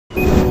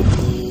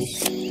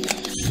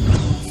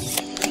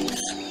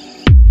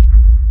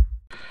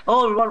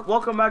Hello everyone,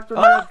 welcome back to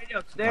another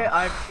video. Today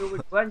I'm here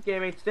with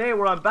GlenGaming. Today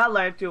we're on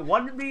Badlion to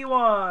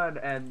 1v1,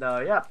 and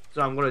yeah,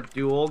 so I'm gonna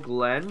duel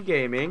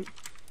GlenGaming.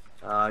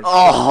 And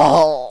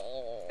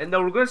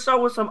then we're gonna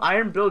start with some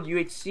Iron Build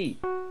UHC,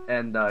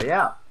 and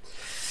yeah.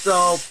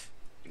 So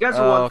you guys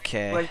are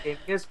wondering what GlenGaming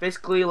is.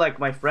 Basically, like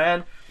my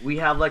friend, we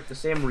have like the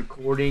same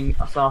recording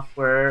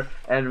software,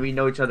 and we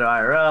know each other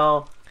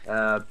IRL.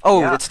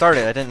 Yeah. It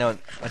started. I didn't know.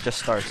 It just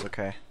starts.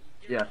 Okay.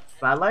 Yeah,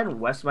 Badlion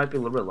West might be a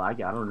little bit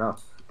laggy. I don't know.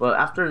 But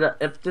after that,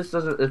 if it's a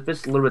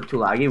little bit too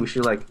laggy, we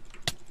should like,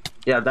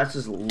 yeah, that's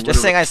just.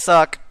 Just saying, I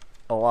suck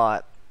a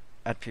lot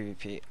at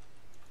PvP.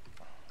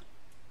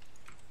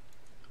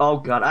 Oh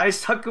god, I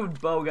suck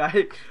with bow,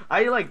 guy.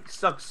 I like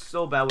suck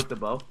so bad with the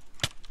bow.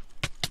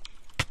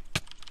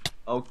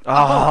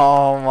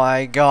 Oh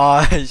my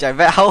gosh! I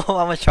bet how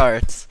much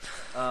hearts?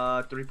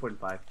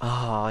 3.5.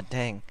 Oh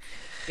dang.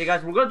 Okay,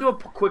 guys, we're gonna do a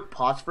quick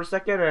pause for a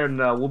second, and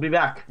we'll be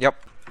back. Yep.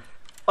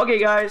 Okay,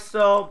 guys,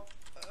 so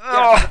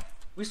yeah,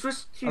 we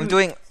switched to. I'm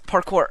doing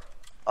parkour.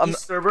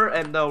 East server,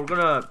 and we're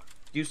gonna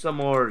do some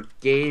more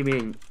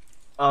gaming.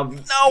 No.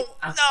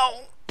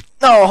 No.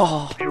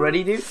 Are you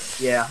ready, dude?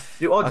 Yeah.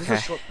 Dude, oh, this is a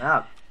short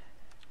map.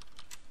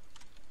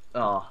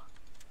 Oh.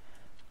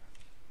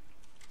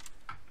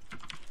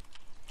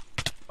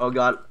 Oh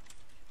god.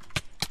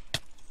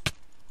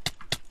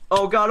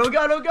 Oh god, oh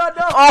god, oh god,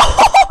 no!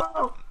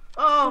 Oh!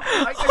 Oh,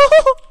 I got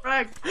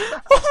shreked.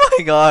 Oh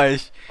my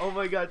gosh. Oh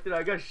my god, dude,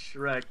 I got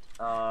shreked.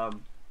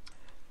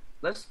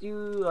 Let's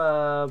do,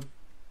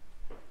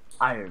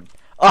 iron.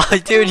 Oh,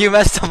 dude, you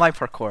messed up my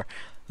parkour.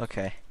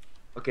 Okay.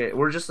 Okay,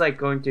 we're just like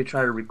going to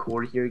try to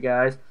record here,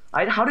 guys.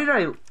 I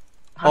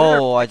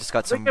just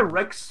got some. I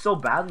wrecked so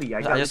badly.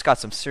 I just got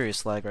some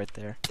serious lag right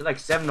there. Like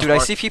 7. Dude, I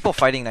see people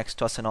fighting next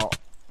to us and all.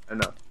 I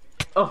know.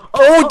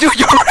 Oh, dude,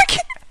 you're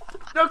wrecking.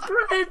 No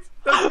crit!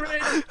 No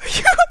crit!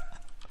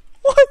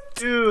 What?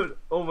 Dude,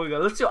 oh my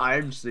god, let's do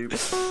iron soup.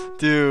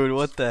 Dude,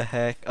 what the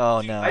heck?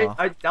 Oh no.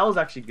 That was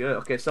actually good.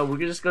 Okay, so we're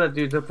just gonna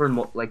do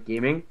different like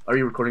gaming. Are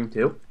you recording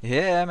too?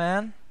 Yeah,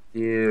 man.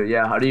 Dude,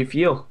 yeah. How do you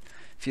feel?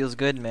 Feels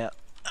good, man.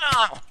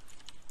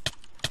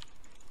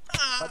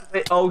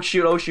 Oh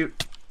shoot! Oh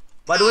shoot!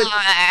 By the way,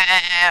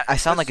 I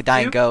sound like a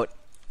dying goat.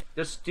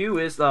 The stew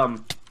is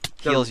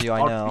heals you.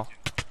 I know.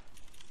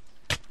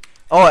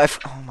 Oh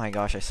my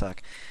gosh, I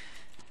suck.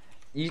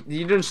 You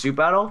didn't soup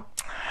battle?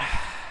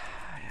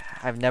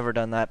 I've never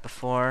done that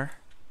before.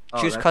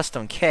 Oh, Choose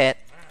custom kit.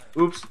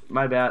 Oops,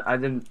 my bad. I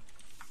didn't.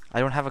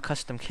 I don't have a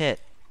custom kit.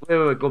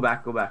 Wait, go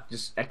back.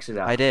 Just exit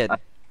out. I did.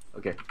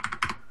 Okay.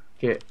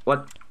 Okay,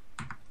 what?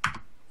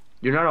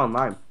 You're not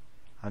online.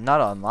 I'm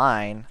not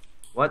online.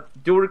 What?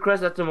 Do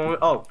request at the moment.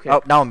 Oh, okay.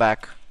 Oh, now I'm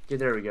back. Okay,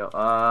 there we go.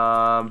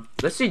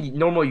 Let's see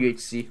normal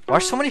UHC. Why are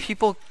so many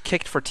people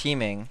kicked for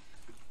teaming?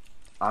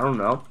 I don't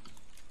know.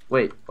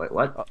 Wait,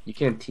 what? You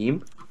can't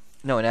team?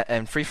 No,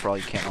 and free for all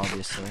you can't,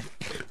 obviously.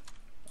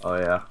 Oh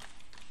yeah.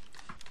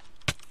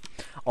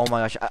 Oh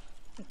my gosh.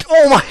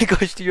 Oh my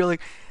gosh, dude, you're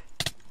like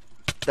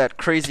that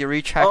crazy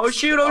reach hack. Oh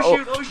shoot! Oh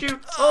shoot! Oh shoot!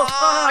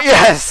 Oh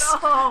yes!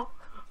 No!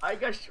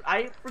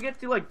 I forget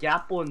to like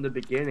gapple in the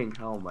beginning.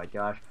 Oh my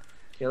gosh.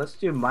 Okay, let's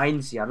do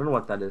Mindsy. I don't know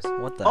what that is.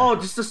 What the? Oh,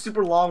 just a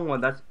super long one.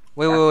 That's.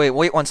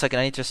 Wait 1 second.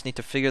 I just need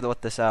to figure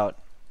this out.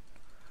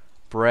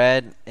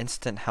 Bread,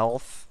 instant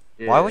health.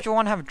 Yeah. Why would you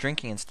want to have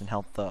drinking instant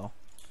health though?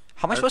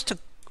 How am I supposed to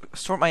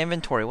sort my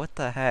inventory? What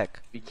the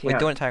heck? Wait,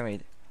 don't attack me.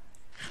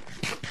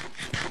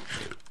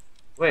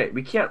 Wait,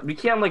 we can't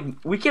like,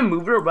 we can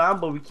move it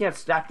around, but we can't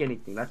stack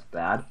anything. That's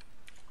bad.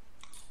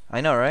 I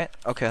know, right?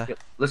 Okay.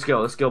 Let's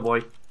go,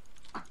 boy.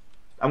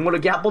 I'm gonna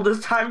gapple this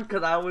time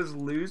because I always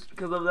lose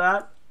because of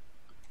that.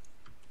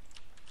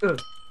 Ugh.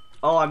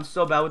 Oh, I'm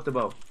so bad with the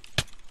bow.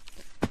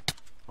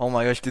 Oh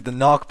my gosh, dude, the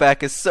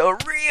knockback is so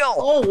real!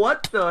 Oh,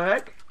 what the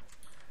heck?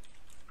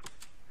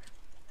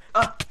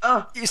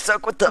 You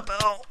suck with the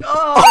bow.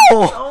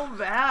 Oh, so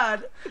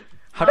bad.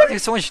 How did I do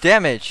so much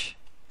damage?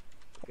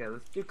 Okay,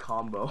 let's do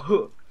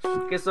combo.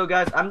 Okay, so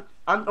guys, I'm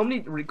only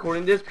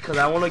recording this because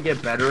I want to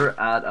get better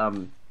at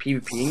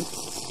PvPing.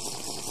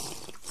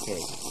 Okay.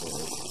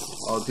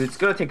 Oh, dude, it's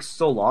gonna take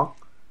so long.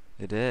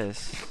 It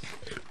is.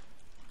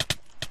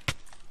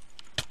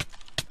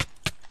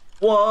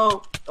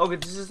 Whoa. Okay,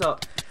 this is a.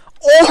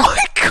 Oh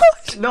my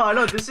gosh. No, I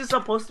know this is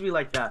supposed to be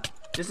like that.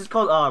 This is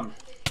called what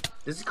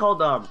is it called?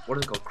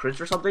 Crits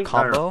or something?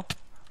 Combo?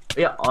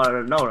 Yeah.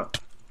 No.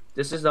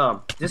 This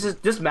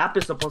map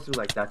is supposed to be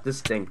like that. This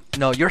thing.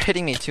 No, you're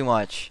hitting me too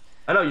much.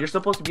 I know you're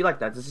supposed to be like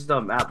that. This is the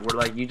map where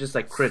like you just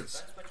like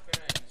crits.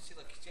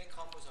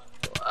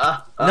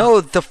 No,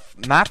 the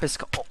map is.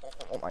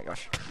 Oh my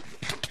gosh.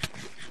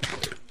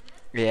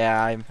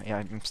 Yeah, I'm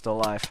still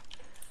alive.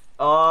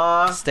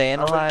 Staying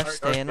alive,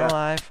 staying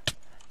alive.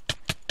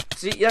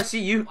 See, yeah,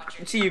 you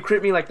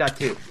crit me like that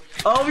too.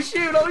 Oh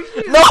shoot! Oh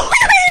shoot! No,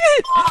 you made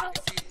it!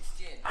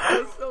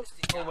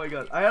 Oh my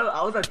god,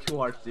 I was at 2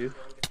 hearts, dude.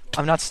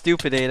 I'm not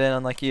stupid, Aiden,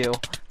 unlike you.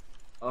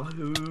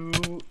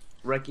 Who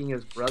wrecking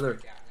his brother?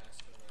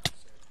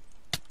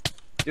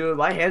 Dude,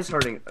 my hand's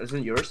hurting.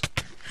 Isn't yours?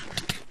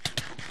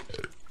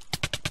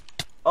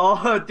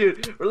 Oh,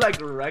 dude, we're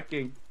like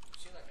wrecking.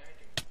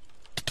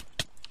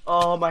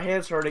 Oh, my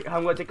hand's hurting.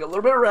 I'm gonna take a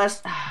little bit of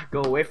rest.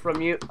 Go away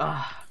from you.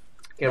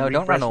 Okay, No,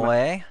 don't run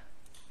away.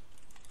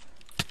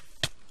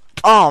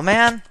 Oh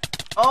man.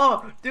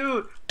 Oh,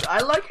 dude, I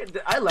like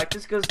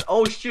this because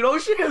oh shit. Oh,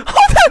 the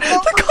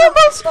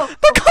combos,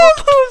 the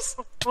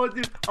combos. Oh,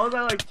 dude, I was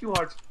at like 2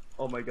 hearts.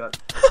 Oh my god.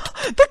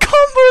 The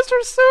combos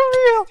are so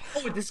real.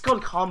 Oh, this is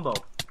called combo.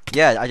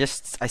 Yeah, I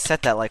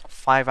set that like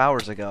 5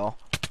 hours ago.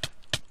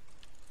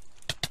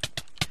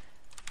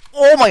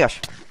 Oh my gosh.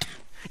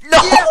 No!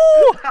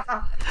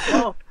 Yeah.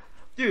 Oh,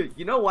 dude,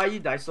 you know why you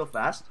die so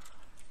fast?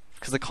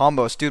 Because the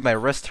combos, dude, my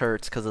wrist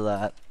hurts because of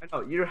that. I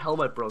know, your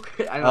helmet broke.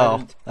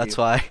 Oh, that's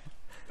why.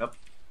 Yep.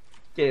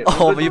 Okay,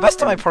 oh, but you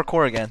messed up my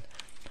parkour again.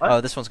 What? Oh,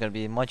 this one's gonna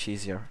be much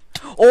easier.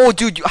 Oh,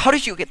 dude, how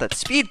did you get that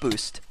speed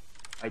boost?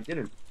 I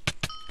didn't.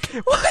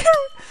 Why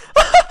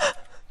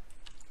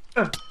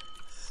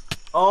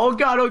Oh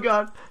god, oh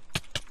god.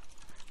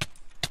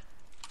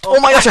 Oh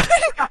my gosh.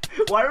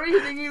 Why are you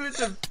thinking with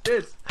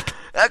this?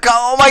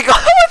 Oh my god,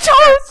 how much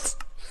hearts?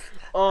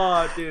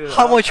 Oh, dude.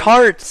 How much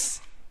hearts?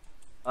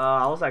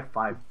 I was like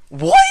 5.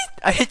 What?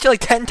 I hit you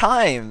like 10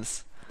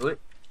 times. Really?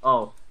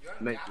 Oh,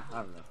 maybe. I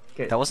don't know.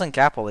 Okay. That wasn't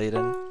Gapple,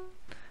 Aiden.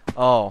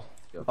 Oh.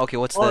 Okay,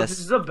 what's this? This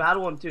is a bad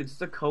one too. This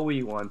is a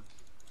Koi one.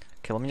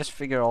 Okay, let me just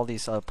figure all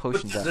these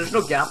potions out. There's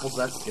no Gapples,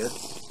 that's good.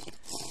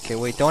 Okay,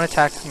 wait, don't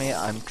attack me.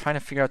 I'm trying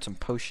to figure out some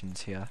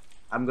potions here.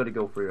 I'm gonna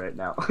go for you right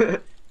now.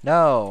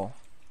 No.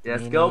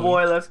 Let's go,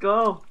 boy. Let's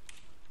go.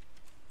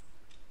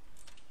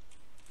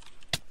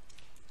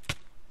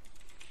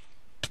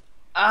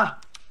 Ah.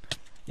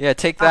 Yeah,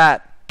 take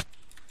that.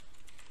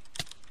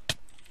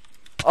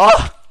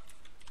 Oh.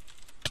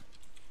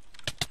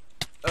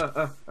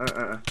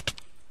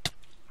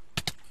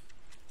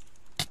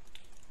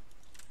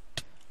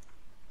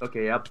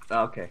 Okay, yep.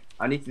 Okay.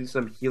 I need to do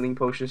some healing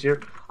potions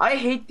here. I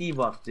hate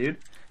debuffs, dude.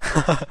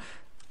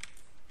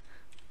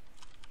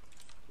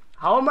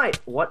 How am I?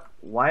 What?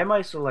 Why am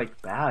I so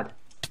like bad?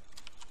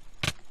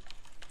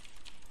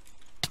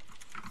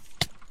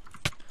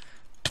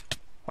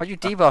 Why'd you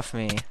debuff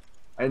me?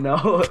 I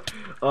know.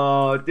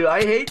 Oh, dude,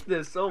 I hate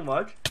this so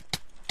much.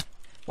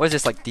 What is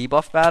this, like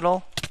debuff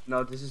battle?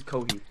 No, this is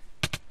Kohi.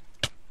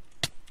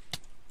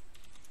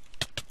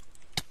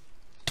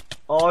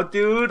 Oh,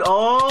 dude.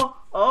 Oh,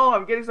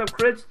 I'm getting some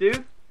crits,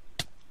 dude.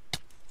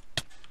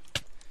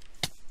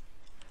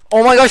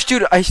 Oh my gosh,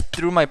 dude, I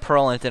threw my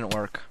pearl and it didn't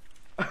work.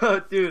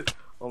 Dude,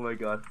 oh my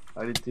god.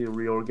 I need to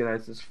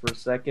reorganize this for a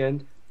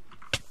second.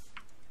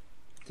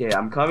 Okay,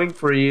 I'm coming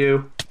for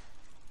you.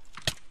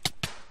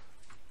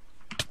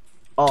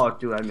 Oh,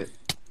 dude, I missed.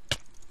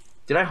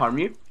 Did I harm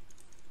you?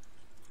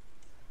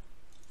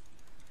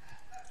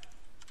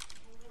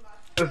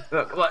 Come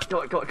on,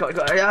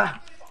 yeah.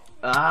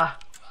 Ah.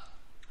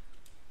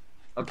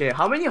 Okay,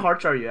 how many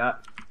hearts are you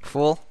at?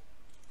 Full.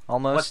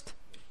 Almost. What?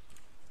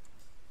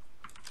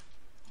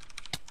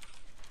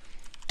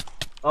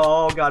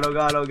 Oh god, oh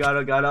god, oh god,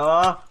 oh god.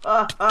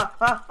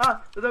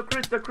 The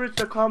crits,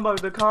 the combo. How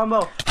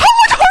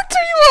much hearts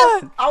are you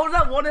at? I was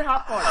at 1.5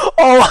 hearts.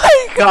 Oh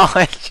my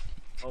gosh.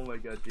 Oh my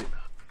god, dude.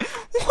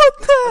 What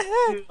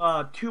the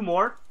heck? 2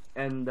 more,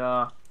 and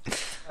I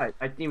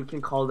think we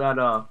can call that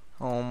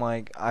Oh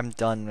my, I'm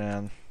done,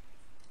 man.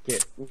 Okay,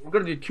 we're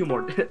gonna do 2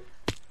 more.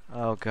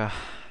 Oh god.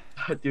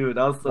 Dude,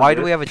 that was so Why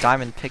good. do we have a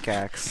diamond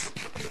pickaxe?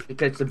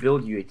 Because it's a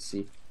build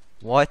UHC.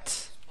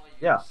 What?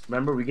 Yeah,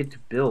 remember we get to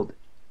build.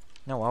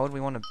 No, why would we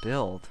want to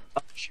build?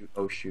 Oh shoot,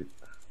 oh shoot.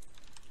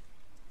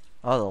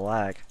 Oh, the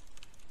lag.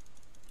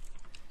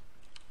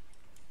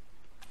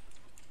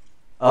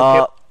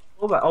 Okay.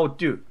 Oh,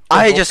 dude.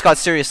 I just got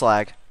serious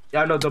lag.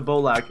 Yeah, I know, the bow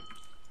lag.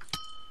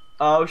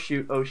 Oh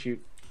shoot, oh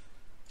shoot.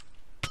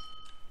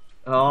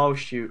 Oh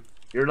shoot.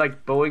 You're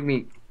like bowing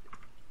me.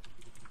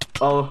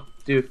 Oh,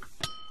 dude.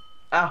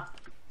 Ah.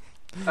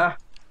 Ah.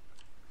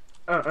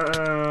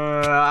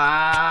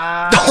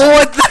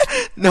 What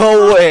the?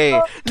 No way.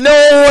 No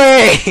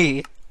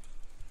way.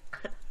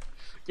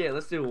 Okay,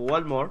 let's do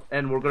 1 more,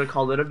 and we're gonna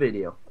call it a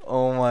video.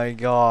 Oh my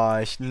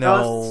gosh.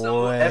 No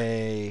so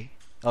way.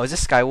 Oh, is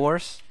this Sky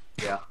Wars?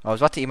 Yeah. I was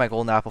about to eat my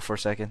golden apple for a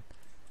second.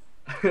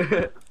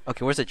 Okay,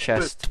 where's the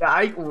chest? Yeah,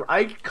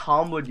 I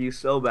comboed you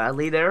so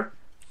badly there.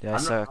 Yeah, I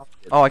suck.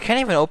 Oh, I can't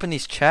even open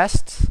these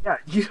chests? Yeah,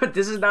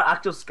 this is not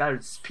actual Skyward,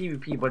 it's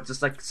PvP, but it's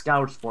just like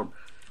Skyward's form.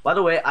 By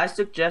the way, I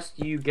suggest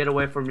you get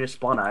away from your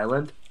spawn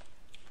island.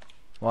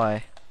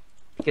 Why?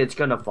 Okay, it's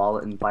gonna fall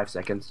in 5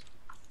 seconds.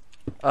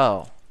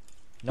 Oh.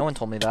 No one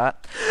told me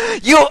that.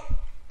 You!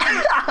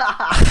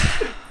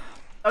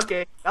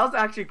 Okay, that was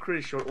actually a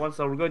pretty short one,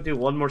 so we're gonna do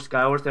 1 more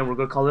Skywars, then we're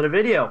gonna call it a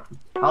video.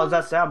 How does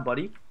that sound,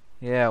 buddy?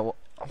 Yeah,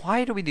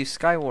 why do we do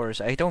Sky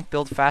Wars? I don't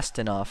build fast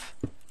enough.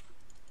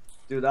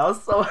 Dude, that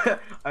was so...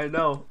 I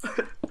know.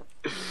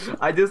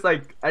 I just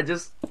like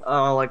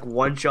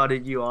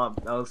one-shotted you off.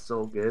 That was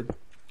so good.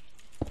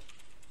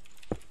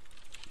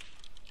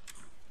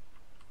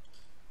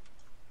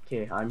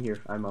 Okay, I'm here.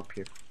 I'm up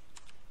here.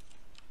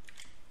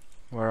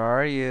 Where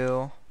are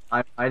you?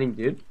 I'm hiding,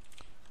 dude.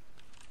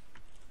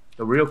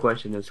 The real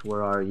question is,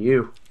 where are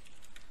you?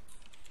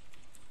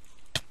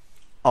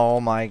 Oh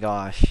my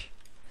gosh.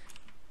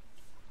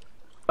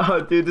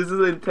 Oh, dude, this is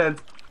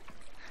intense.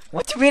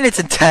 What do you mean it's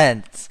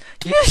intense?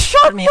 You just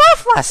shot me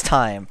off last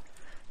time.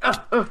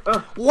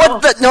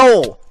 What the?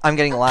 No! I'm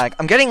getting lag.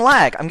 I'm getting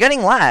lag. I'm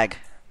getting lag.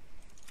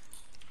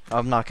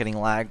 I'm not getting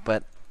lag,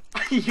 but...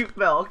 You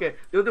fell. Okay.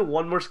 Do the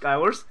one more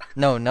Skywars?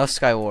 No, no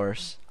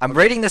Skywars. I'm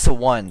rating this a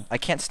 1. I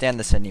can't stand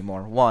this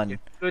anymore. 1.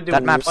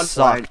 That map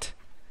sucked.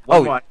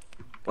 Oh,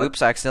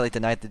 oops, I accidentally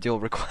denied the dual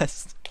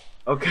request.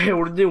 Okay,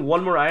 we're doing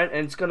one more iron,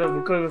 and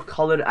we're gonna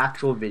call it an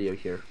actual video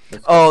here.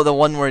 Oh, the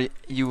one where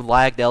you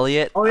lagged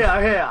Elliot? Oh yeah,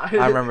 yeah.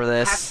 I remember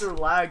this. After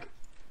lag.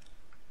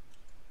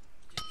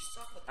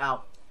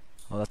 Ow.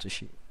 Oh, that's what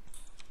she...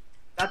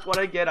 That's what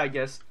I get, I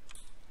guess.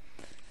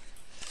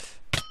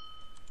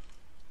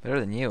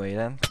 Better than you,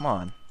 Aiden. Come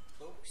on.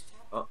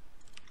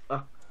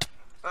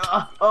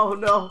 Oh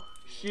no!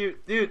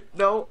 Shoot, dude,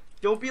 no!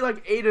 Don't be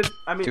like Aiden.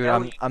 I mean, dude,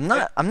 I'm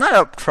not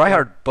a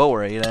tryhard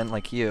bower, Aiden,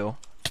 like you.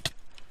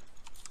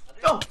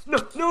 No!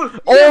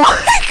 Oh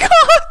my god!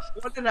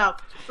 One and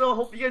out. So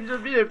hope you guys enjoyed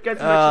the video. If you guys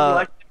make sure to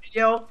like the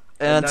video.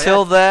 And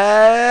until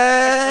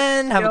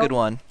then, have a good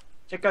one.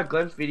 Check out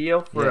Glenn's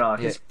video for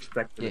his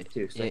perspective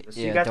too. So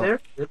see you guys later.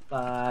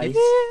 Goodbye.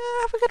 Yeah,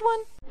 have a good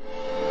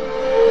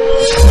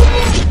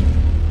one.